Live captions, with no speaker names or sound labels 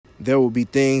There will be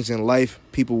things in life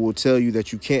people will tell you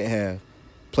that you can't have,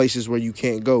 places where you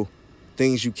can't go,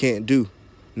 things you can't do.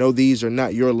 Know these are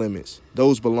not your limits.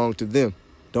 Those belong to them.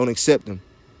 Don't accept them.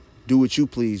 Do what you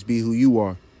please. Be who you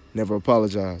are. Never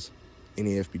apologize.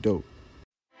 NEF be dope.